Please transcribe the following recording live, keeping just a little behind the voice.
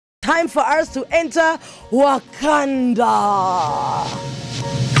time for us to enter Wakanda.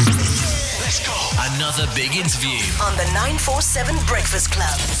 Let's go. Another big interview On the 947 Breakfast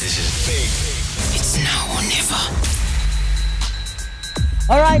Club. This is big. It's now or never.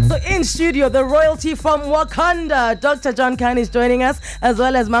 All right, so in studio, the royalty from Wakanda, Dr. John Kani is joining us, as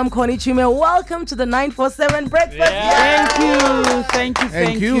well as Mom Connie Chiume. Welcome to the 947 Breakfast.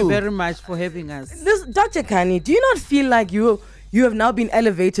 Thank you very much for having us. Dr. Kani, do you not feel like you have now been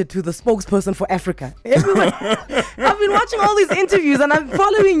elevated to the spokesperson for Africa? I've been watching all these interviews and I'm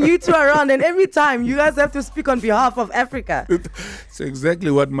following you two around, and every time you guys have to speak on behalf of Africa. It's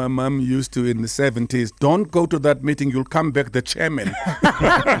exactly what my mom used to in the 70s. Don't go to that meeting, you'll come back the chairman.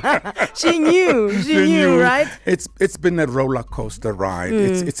 She knew, right? It's been a roller coaster ride.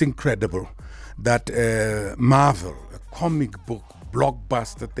 It's incredible that Marvel, a comic book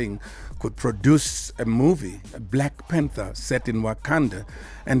blockbuster thing, could produce a movie, a Black Panther set in Wakanda,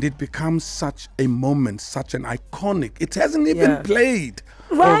 and it becomes such a moment, such an iconic. It hasn't even played.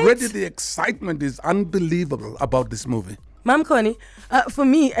 Right? Already the excitement is unbelievable about this movie. Ma'am Connie, for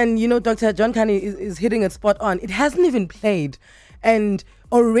me, and you know, Dr. John Kani is hitting it spot on. It hasn't even played, and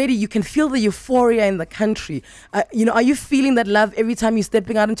already you can feel the euphoria in the country. Are you feeling that love every time you're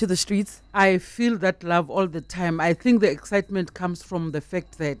stepping out into the streets? I feel that love all the time. I think the excitement comes from the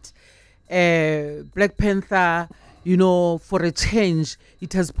fact that Black Panther, you know, for a change,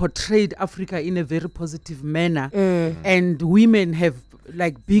 it has portrayed Africa in a very positive manner, and women have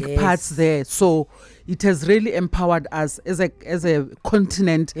like big parts there. So it has really empowered us as a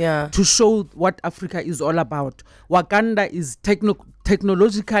continent to show what Africa is all about. Wakanda is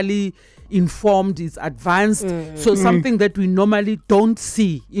technologically informed, is advanced, so something that we normally don't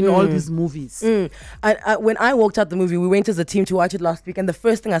see in all these movies. When I walked out the movie, we went as a team to watch it last week, and the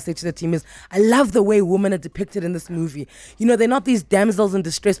first thing I said to the team is, I love the way women are depicted in this movie. You know, they're not these damsels in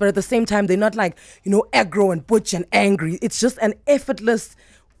distress, but at the same time, they're not like, you know, aggro and butch and angry. It's just an effortless,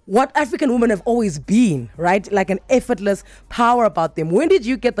 what African women have always been, right? Like an effortless power about them. When did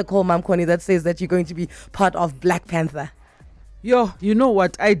you get the call, Ma'am Connie, that says that you're going to be part of Black Panther? You know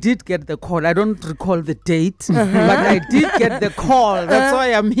what? I did get the call. I don't recall the date, but I did get the call. That's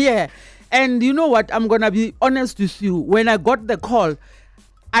why I'm here. And you know what? I'm going to be honest with you. When I got the call,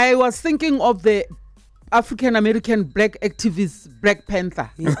 I was thinking of the African-American black activist Black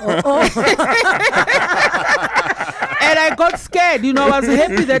Panther. And I got scared, you know. I was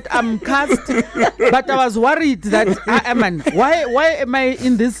happy that I'm cast, but I was worried that, why am I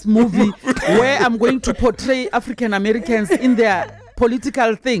in this movie where I'm going to portray African Americans in their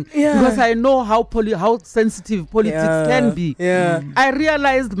political thing? Because I know how sensitive politics can be. I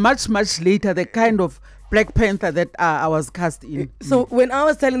realized much later the kind of Black Panther that I was cast in. So when I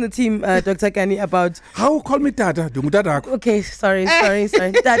was telling the team, Dr. Kani, about... How call me Dada? Okay, sorry.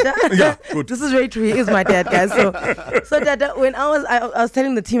 Dada. Yeah, good. This is very true. He is my dad, guys. So Dada, when I was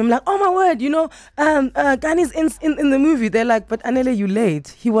telling the team, I'm like, oh my word, you know, Kani's in the movie. They're like, but Anele, you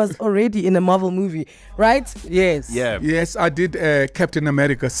late. He was already in a Marvel movie, right? Yes. Yeah. Yes, I did Captain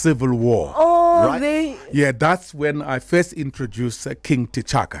America Civil War. Oh, right? Yeah, that's when I first introduced King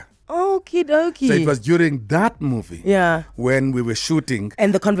T'Chaka. Okie dokie. So it was during that movie when we were shooting.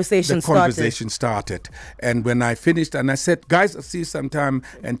 And the conversation started. And when I finished and I said, guys, I'll see you sometime.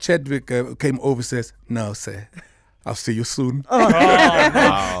 And Chadwick came over and says, no, sir. I'll see you soon. Oh.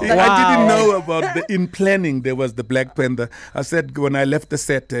 Wow. I didn't know about in planning there was the Black Panther. I said, when I left the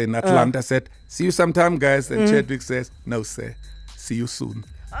set in Atlanta, I said, see you sometime, guys. And Chadwick says, no, sir. See you soon.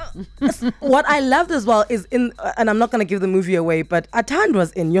 What I loved as well is and I'm not going to give the movie away, but Atand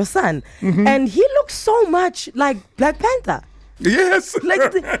was in, your son, and he looked so much like Black Panther. Yes. Like,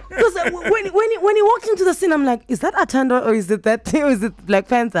 because when he walked into the scene, I'm like, is that Atanda or is it that thing, or is it Black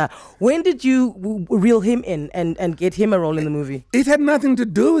Panther? When did you reel him in and get him a role in the movie? It had nothing to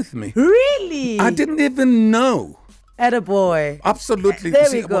do with me. Really? I didn't even know. Attaboy. Absolutely.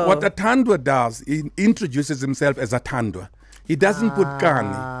 There we go. What Atandwa does, he introduces himself as Atandwa. He doesn't put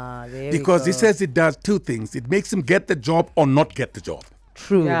Kani because he says it does two things. It makes him get the job or not get the job.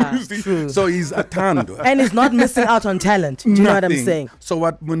 True. True. So he's Atandwa. And he's not missing out on talent. Do you know what I'm saying? So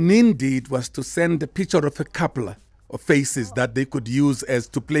what Munin did was to send a picture of a couple of faces that they could use as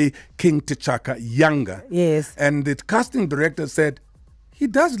to play King T'Chaka younger. Yes. And the casting director said, he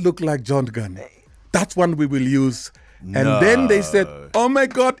does look like John Kani. That's one we will use And then they said, oh my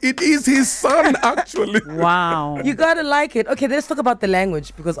God, it is his son, actually. Wow. You gotta like it. Okay, let's talk about the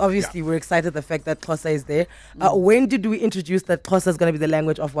language because obviously we're excited the fact that Xhosa is there. When did we introduce that Xhosa is gonna be the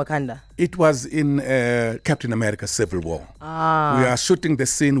language of Wakanda? It was in Captain America Civil War. We are shooting the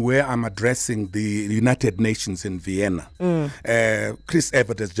scene where I'm addressing the United Nations in Vienna. Chris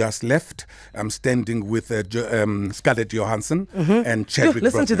Evans has just left. I'm standing with Scarlett Johansson and Chadwick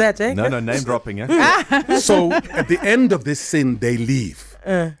Listen to Boseman. that, eh? No, name dropping, eh? So at the end of this scene, they leave.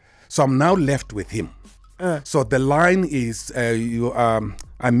 So I'm now left with him. So the line is,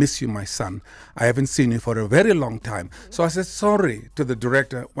 I miss you, my son. I haven't seen you for a very long time. So I said, sorry to the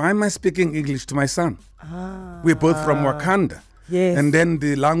director. Why am I speaking English to my son? We're both from Wakanda. Yes. And then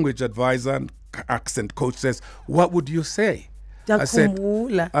the language advisor and accent coach says, what would you say? I said,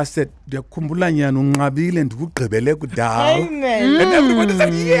 "Ndiyakhumbula nyana unqabile ndikugqibele kudala." Amen. And everybody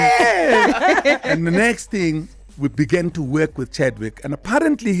said, yeah. And the next thing, we began to work with Chadwick. And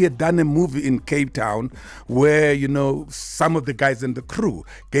apparently he had done a movie in Cape Town where, you know, some of the guys in the crew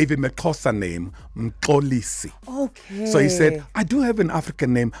gave him a Xhosa name, Mxolisi. Okay. So he said, I do have an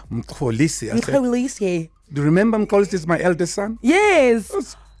African name, Mxolisi. I said, Mxolisi. do you remember Mxolisi is my eldest son?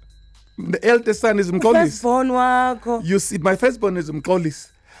 Yes. The eldest son is Mxolisi. Firstborn wako. You see, my firstborn is Mxolisi.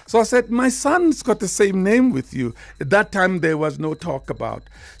 So I said, my son's got the same name with you. At that time, there was no talk about.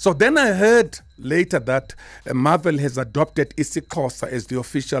 So then I heard later that Marvel has adopted isiXhosa as the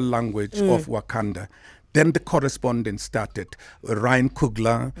official language of Wakanda. Then the correspondence started. Ryan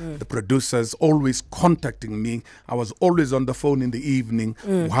Coogler, the producers, always contacting me. I was always on the phone in the evening.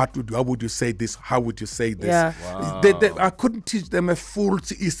 How would you say this? How would you say this? Yeah. Wow. I couldn't teach them a full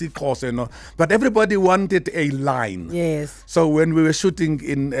isiXhosa, you know, but everybody wanted a line. Yes. So when we were shooting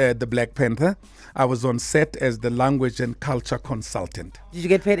in the Black Panther, I was on set as the language and culture consultant. Did you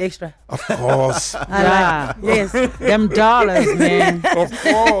get paid extra? Of course. Yeah. Yes. Them dollars, man. Of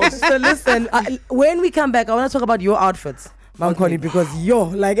course. So listen, when we come back, I want to talk about your outfits, Mom Connie, because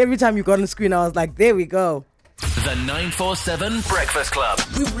like every time you got on the screen, I was like, there we go. The 947 Breakfast Club.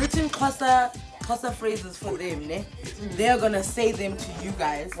 We've written Xhosa phrases for them, ne? They're gonna say them to you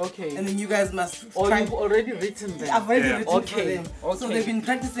guys. Okay. And then you guys must Or try. you've already written them. I've already written Okay. for them. So Okay. they've been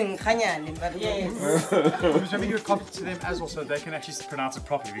practicing Khanyani, but Yes. I'm just giving a copy to them as well so they can actually pronounce it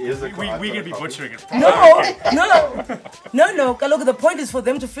properly. Because we're going to be butchering it. No. Look, the point is for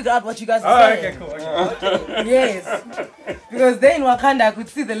them to figure out what you guys are Oh, saying. okay, cool. Okay. Yes. Because there in Wakanda, I could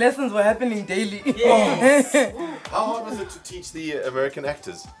see the lessons were happening daily. How hard was it to teach the American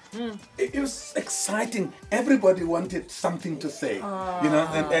actors? It was exciting. Everybody wanted something to say, you know.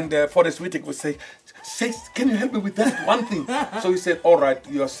 And Forrest Whitaker would say, "Can you help me with that one thing?" So he said, "All right,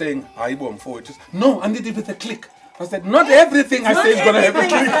 you are saying I won't forward." Just no, I need it with a click. I said, "Not everything I say is gonna have a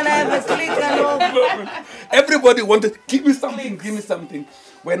click." Everybody wanted, give me something.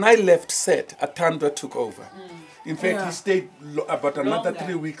 When I left set, Atandwa took over. In fact, he stayed about another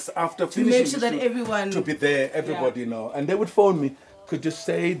 3 weeks after finishing make sure the that shoot everyone- to be there, everybody know. And they would phone me, could you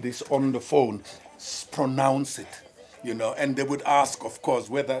say this on the phone, pronounce it, you know, and they would ask, of course,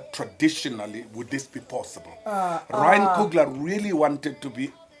 whether traditionally would this be possible. Ryan Coogler really wanted to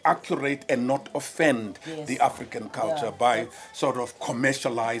be accurate and not offend the African culture by sort of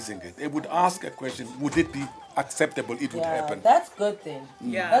commercializing it. They would ask a question, would it be acceptable? It would happen. That's good then.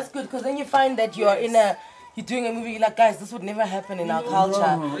 Yeah. That's good because then you find that you're you're doing a movie, you're like, guys, this would never happen in our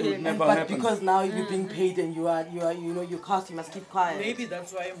culture. But because now you're being paid and you are your cast, you must keep quiet. Maybe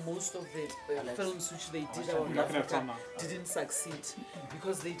that's why most of the films which they did around Africa didn't succeed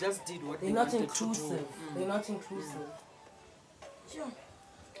because they just did what They're not inclusive. They're not inclusive. Yeah.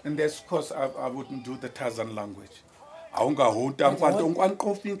 And there's, of course, I wouldn't do the Tarzan language. And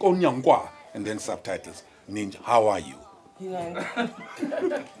then subtitles. Ninja, how are you? Yeah.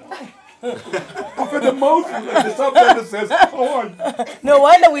 After the mouth, the subtitle says, how are you? No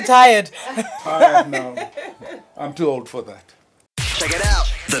wonder we're tired. Tired now. I'm too old for that. Check it out.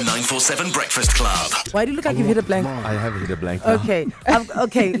 The 947 Breakfast Club. Why do you look like you've hit a blank? I have hit a blank now. Okay.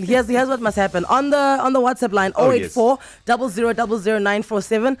 Okay. Here's what must happen. On the WhatsApp line, 084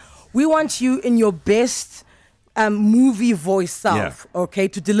 000947. We want you in your best movie voice self, okay,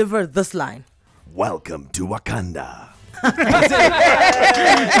 to deliver this line. Welcome to Wakanda. 084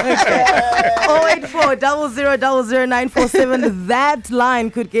 000947. That line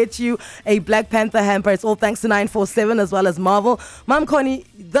could get you a Black Panther hamper. It's all thanks to 947 as well as Marvel. Mom Connie,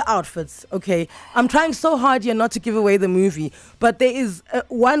 the outfits, okay. I'm trying so hard here not to give away the movie, but there is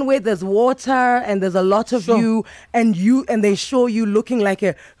one where there's water and there's a lot of you and they show you looking like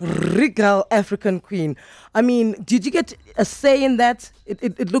a regal African queen. I mean, did you get a say in that?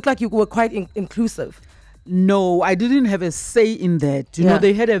 It looked like you were quite inclusive. No, I didn't have a say in that. You know,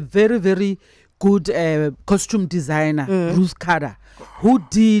 they had a very, very good costume designer, Ruth Carter, who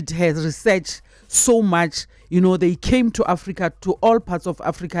did her research so much. You know, they came to Africa, to all parts of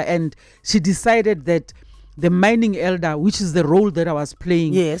Africa, and she decided that the mining elder, which is the role that I was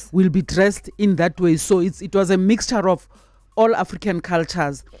playing, will be dressed in that way. So it was a mixture of all African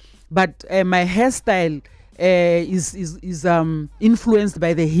cultures. But my hairstyle is influenced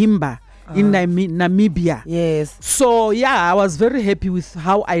by the Himba in Namibia. Yes. So yeah, I was very happy with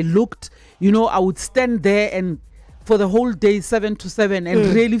how I looked. You know, I would stand there and for the whole day, 7 to 7,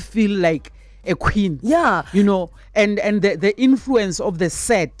 and really feel like a queen. Yeah. You know, and the influence of the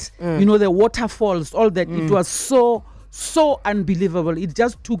set, you know, the waterfalls, all that, it was so unbelievable. It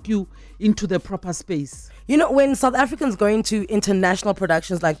just took you into the proper space. You know, when South Africans go into international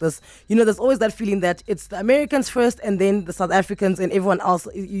productions like this, you know, there's always that feeling that it's the Americans first and then the South Africans and everyone else,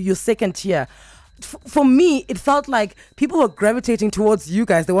 you're second tier. For me, it felt like people were gravitating towards you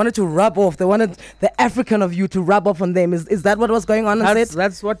guys. They wanted to rub off. They wanted the African of you to rub off on them. Is that what was going on?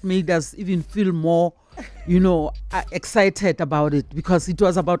 That's what made us even feel more, you know, excited about it, because it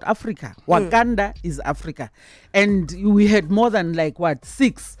was about Africa. Wakanda is Africa. And we had more than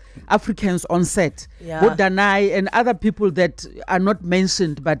 6 Africans on set. Bodanai and other people that are not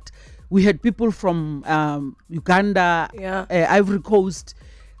mentioned, but we had people from Uganda, Ivory Coast,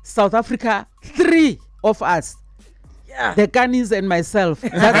 South Africa, 3 of us. The Kanis and myself.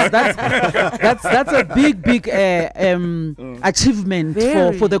 That's a big achievement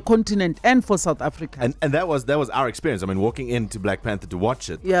for the continent and for South Africa. And that was our experience. I mean, walking into Black Panther to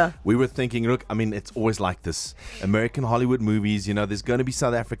watch it, we were thinking, look, I mean, it's always like this. American Hollywood movies, you know, there's going to be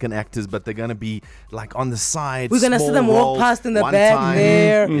South African actors, but they're going to be like on the side. We're going to see them walk past in the back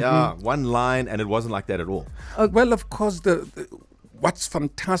there. Yeah, one line, and it wasn't like that at all. Well, of course, what's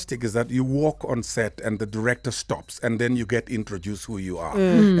fantastic is that you walk on set and the director stops and then you get introduced who you are.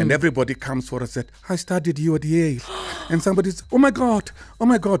 And everybody comes for us and said, I studied you at Yale. And somebody says, oh my God.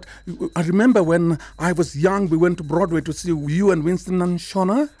 I remember when I was young, we went to Broadway to see you and Winston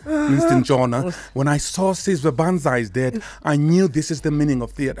Jonah. When I saw Caesar Banzai is dead, I knew this is the meaning of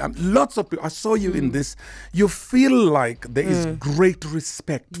theater. Lots of people, I saw you in this. You feel like there is great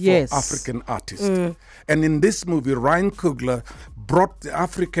respect for African artists. And in this movie, Ryan Coogler brought the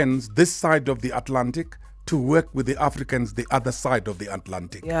Africans this side of the Atlantic to work with the Africans the other side of the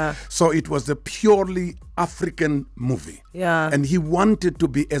Atlantic. So it was a purely African movie. And he wanted to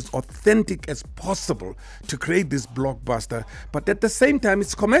be as authentic as possible to create this blockbuster. But at the same time,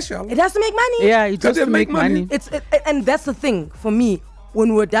 it's commercial. It has to make money. Yeah, it has to make money. And that's the thing for me. When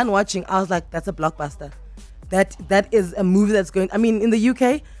we were done watching, I was like, that's a blockbuster. That is a movie that's going. I mean, in the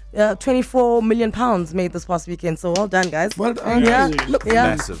UK, 24 million pounds made this past weekend. So well done, guys. Well done. Look,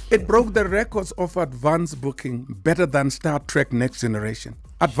 massive. It broke the records of advance booking better than Star Trek Next Generation.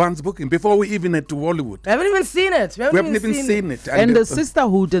 Advance booking before we even had to Hollywood. We haven't even seen it. We haven't even seen it. And the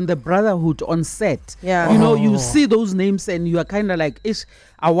sisterhood and the brotherhood on set. You know, you see those names and you are kind of like, ish,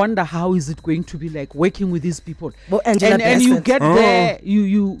 I wonder how is it going to be like working with these people. Well, and you get there,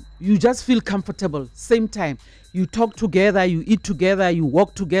 you just feel comfortable. Same time. You talk together, you eat together, you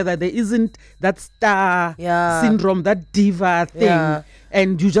walk together. There isn't that star syndrome, that diva thing.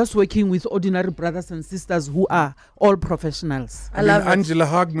 And you're just working with ordinary brothers and sisters who are all professionals. I love Angela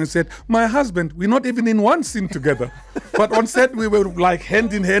Hagman said, my husband, we're not even in one scene together. But on set, we were like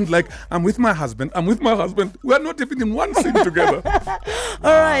hand in hand, like, I'm with my husband. We're not even in one scene together.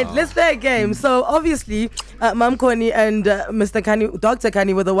 All right, let's play a game. So obviously, Mom Connie and Mr. Kani, Dr.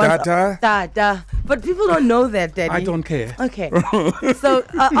 Kani were the ones. Dada. But people don't know that, Daddy. I don't care. Okay. So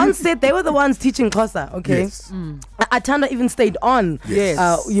on set, they were the ones teaching Xhosa, okay? Yes. Atanda even stayed on,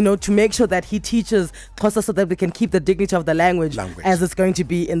 you know, to make sure that he teaches Xhosa so that we can keep the dignity of the language as it's going to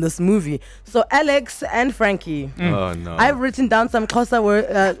be in this movie. So Alex and Frankie, oh no, I've written down some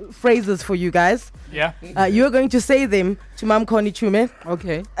Xhosa phrases for you guys. Yeah. You're going to say them to Mam Connie Chiume,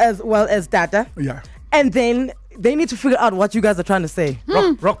 okay, as well as Dada. Yeah. And then they need to figure out what you guys are trying to say.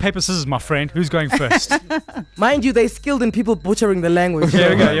 Rock, paper, scissors, my friend. Who's going first? Mind you, they're skilled in people butchering the language. Here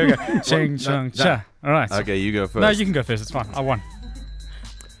we go. Ching, chung, cha. All right. Okay, you go first. No, you can go first. It's fine. I won.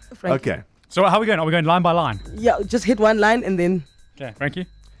 Frankie. Okay. So how are we going? Are we going line by line? Yeah, just hit one line and then. Okay, Frankie.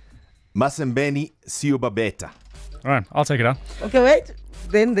 Masembeni siobabeta. All right, I'll take it out. Okay, wait.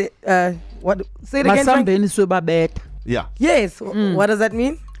 Then the what? Say it again. Masambeni siobabeta. Yeah. Yes. What does that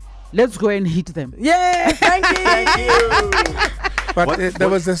mean? Let's go and hit them. Yeah, Frankie. Thank you. But there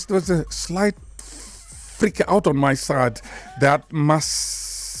was a slight freak out on my side that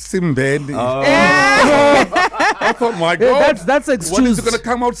Masimbeni. I thought, my God. That's excuse. What is it going to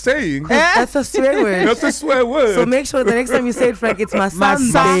come out saying? That's a swear word. That's a swear word. So make sure the next time you say it, Frank, it's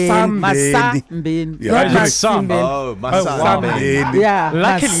Masambeni. Masambeni. Not Masam. Masambeni. Oh, Masam. Yeah.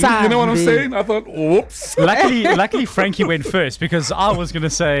 Luckily, You know what I'm saying? I thought, oops. luckily, Frankie went first because I was going to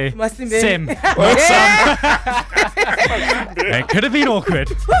say Masimbeni. Sim. It could have been awkward.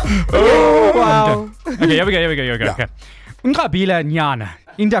 Wow. Okay, here we go. Okay. Ngabila nyana,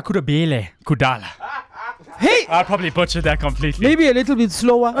 inda kudabele kudala. Hey! I probably butchered that completely. Maybe a little bit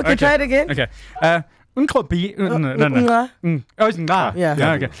slower. Okay, try it again. Okay. Unqabi no. Oh, it's nga.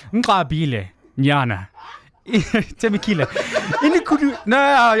 Yeah. Okay. Ngabile nyana. Temikile. Inikudu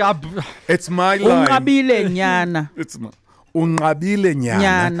no. It's my line. Ungabile nyana. It's my Unqabile nyana.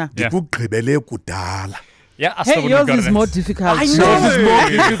 Nyana. Ndikugqibele kudala. Yeah, I still Hey, wouldn't yours have is gotten more it. difficult. I know. This is more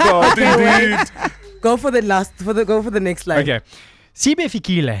difficult indeed. Go for the next line. Okay. Sibe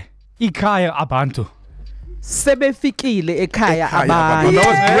fikile. Ikaya abantu. Sebefikile ekhaya That abantu.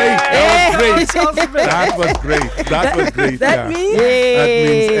 was great. That was great. That means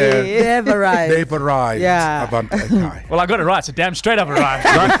they've arrived. They've arrived. Yeah. Abantu ekhaya. Well, I got it right, so damn straight up arrived.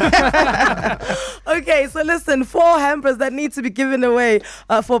 Okay, so listen, 4 hampers that need to be given away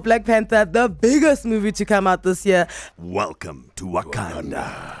for Black Panther, the biggest movie to come out this year. Welcome to Wakanda.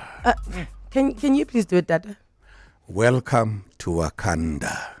 Can you please do it, Dada? Welcome to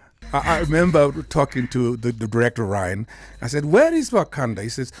Wakanda. I remember talking to the director, Ryan. I said, where is Wakanda? He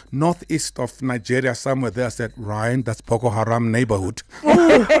says, northeast of Nigeria, somewhere there. I said, Ryan, that's Boko Haram neighborhood.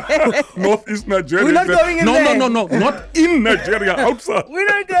 Northeast Nigeria. We're not going in there. No, not in Nigeria, outside. We're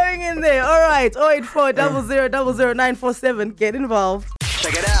not going in there. All right, 084 00 947. Get involved.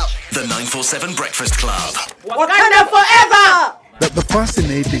 Check it out. The 947 Breakfast Club. Wakanda forever! The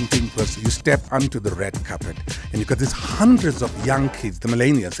fascinating thing was you step onto the red carpet and you got these hundreds of young kids, the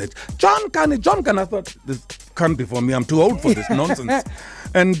millennials said, John Kani. I thought, this can't be for me, I'm too old for this nonsense.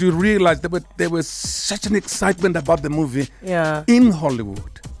 And you realize there was such an excitement about the movie in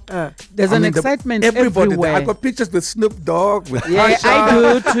Hollywood. There's an excitement everywhere. I got pictures with Snoop Dogg, with Yeah, Asha, I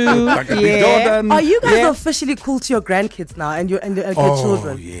do too. Jordan. Are you guys officially cool to your grandkids now and your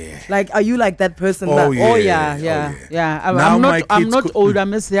children? Yeah. Like, are you like that person? Oh, that, yeah. Yeah. Now I'm not could- old.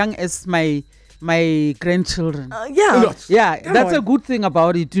 I'm as young as my grandchildren. That's a good thing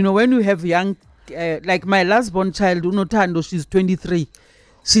about it. You know, when you have young, like my last born child, Unotando, she's 23.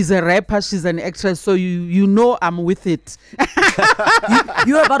 She's a rapper, she's an actress, so you know I'm with it.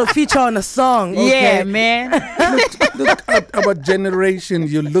 You're about to feature on a song. Okay? Yeah, man. Look at our generation.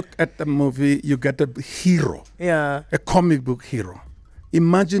 You look at the movie, you get a hero. Yeah. A comic book hero.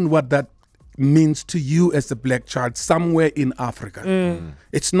 Imagine what that means to you as a black child somewhere in Africa.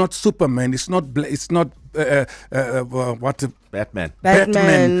 It's not Superman. It's not. Batman.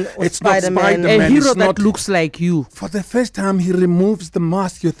 Or It's not Spider-Man. Spider-Man. A hero It's that not, looks like you. for the first time, he removes the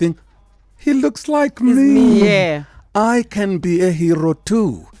mask. You think he looks like me. Yeah. I can be a hero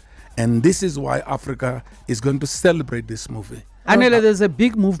too, and this is why Africa is going to celebrate this movie. Anele, there's a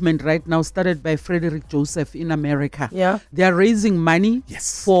big movement right now started by Frederick Joseph in America. Yeah. They are raising money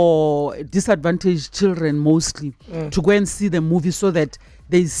Yes. for disadvantaged children mostly to go and see the movie so that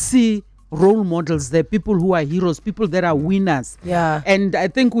they see role models, the people who are heroes, people that are winners. Yeah. And I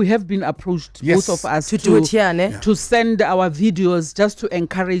think we have been approached, Yes. both of us, To do it here, ne? to send our videos just to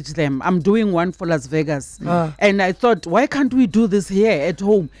encourage them. I'm doing one for Las Vegas. And I thought, why can't we do this here at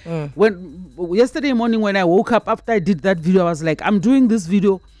home? Yesterday morning when I woke up, after I did that video, I was like, I'm doing this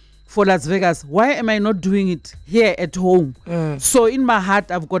video for Las Vegas. Why am I not doing it here at home? So in my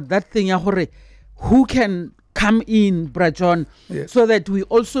heart, I've got that thing, who can come in, Brajon, so that we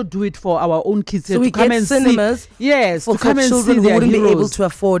also do it for our own kids. So to we come get and cinemas see, yes, for to come and children see who their wouldn't heroes. be able to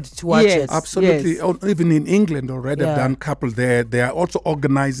afford to watch Yes. it. Absolutely. Yes. Oh, even in England already, Yeah. I've done a couple there. They are also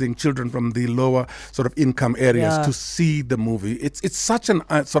organizing children from the lower sort of income areas Yeah. to see the movie. It's such an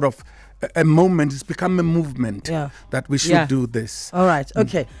sort of a moment. It's become a movement that we should do this. All right.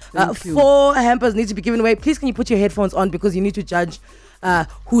 Okay. Thank you. 4 hampers need to be given away. Please, can you put your headphones on because you need to judge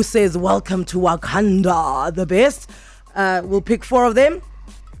who says "Welcome to Wakanda" the best. We'll pick 4 of them.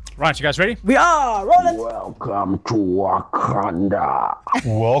 Right, you guys ready? We are. Roll it. Welcome to Wakanda.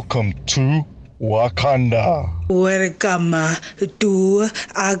 Welcome to Wakanda. Welcome to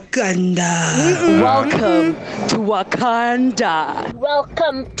Wakanda. Welcome to Wakanda.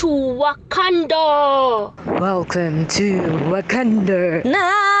 Welcome to Wakanda. Welcome to Wakanda.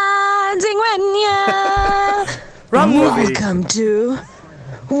 Wrong movie. Welcome to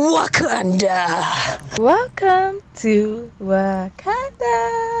Wakanda. Welcome to Wakanda.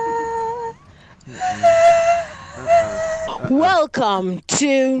 Welcome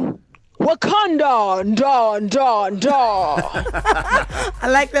to Wakanda, da. I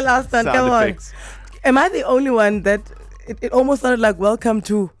like the last one. Sound Come effects. on. Am I the only one that it almost sounded like welcome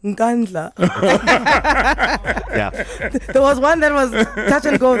to Nkandla? Yeah. There was one that was touch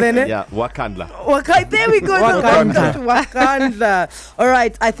and go then. Yeah, Wakanda. There we go. Welcome to Wakanda. All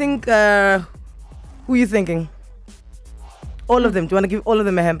right. I think, who are you thinking? All of them. Do you want to give all of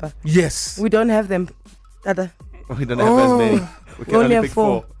them a hamper? Yes. We don't have them. Dada. We don't have as many. We can only only have pick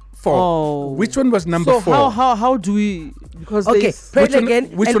 4. 4. Oh. Which one was number 4? So how do we? Because Okay, play Which it one- again.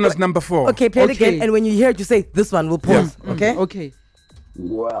 which and one was number 4? Okay, play it Okay. again. And when you hear it, you say this one. We'll pause. Okay. Okay.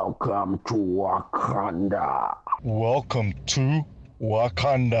 Welcome to Wakanda. Welcome to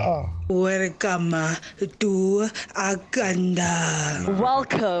Wakanda. Welcome to Wakanda.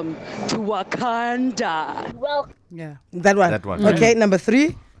 Welcome to Wakanda. Yeah. That one. That one. Okay, number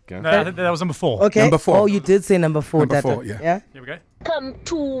 3. Okay. No, I think that was number 4. Okay. Number 4. Oh, you did say number 4. Number Dada. 4, yeah. Here we go. Welcome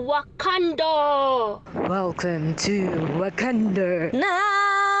to Wakanda. Welcome to Wakanda.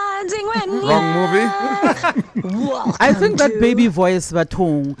 Wrong movie. I think that baby voice,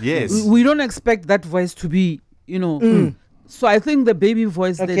 Batong. Yes. We don't expect that voice to be, So I think the baby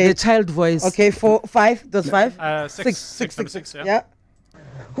voice, Okay. the child voice. Okay, 4, 5. That's 5. 6, number 6, yeah. Yeah.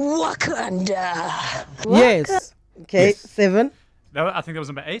 Wakanda. Yes. Okay, Yes. 7. No, I think that was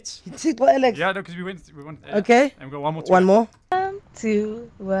number 8. Alex. Yeah, no, because we went. Okay. And we got one more. One more.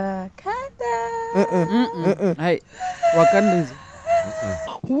 To Wakanda. Hey, Wakanda is.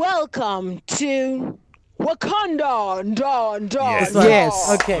 Welcome to Wakanda, da. Yes.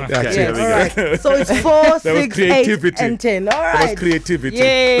 Yes. Okay. That's Okay, it. there we All right. So it's 4, That was 6, 8, creativity. and 10. All That was right. creativity.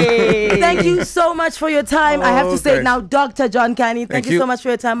 Yay. Thank you so much for your time. I have to say Okay. now, Dr. John Kani, thank you you. so much for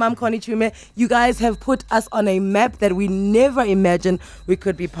your time. I'm Connie Chiume. You guys have put us on a map that we never imagined we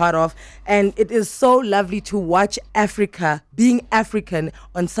could be part of. And it is so lovely to watch Africa being African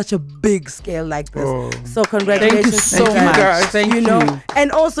on such a big scale like this. Oh. So congratulations. so to you much. guys. Thank you. Know, you.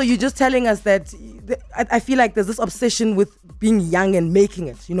 and also you're just telling us that I feel like there's this obsession with being young and making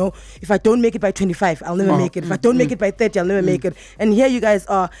it. If I don't make it by 25, I'll never make it. If I don't make it by 30, I'll never make it. And here you guys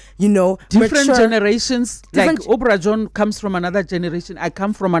are, Different mature. generations. Different- like Oprah John comes from another generation. I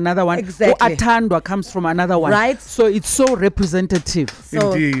come from another one. Exactly. Atandwa comes from another one. Right. So it's so representative.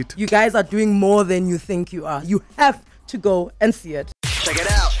 So Indeed. you guys are doing more than you think you are. You have to go and see it. Check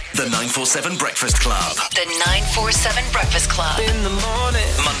it out. The 947 Breakfast Club. The 947 Breakfast Club. In the morning.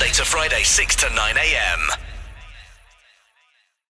 Monday to Friday, 6 to 9 a.m.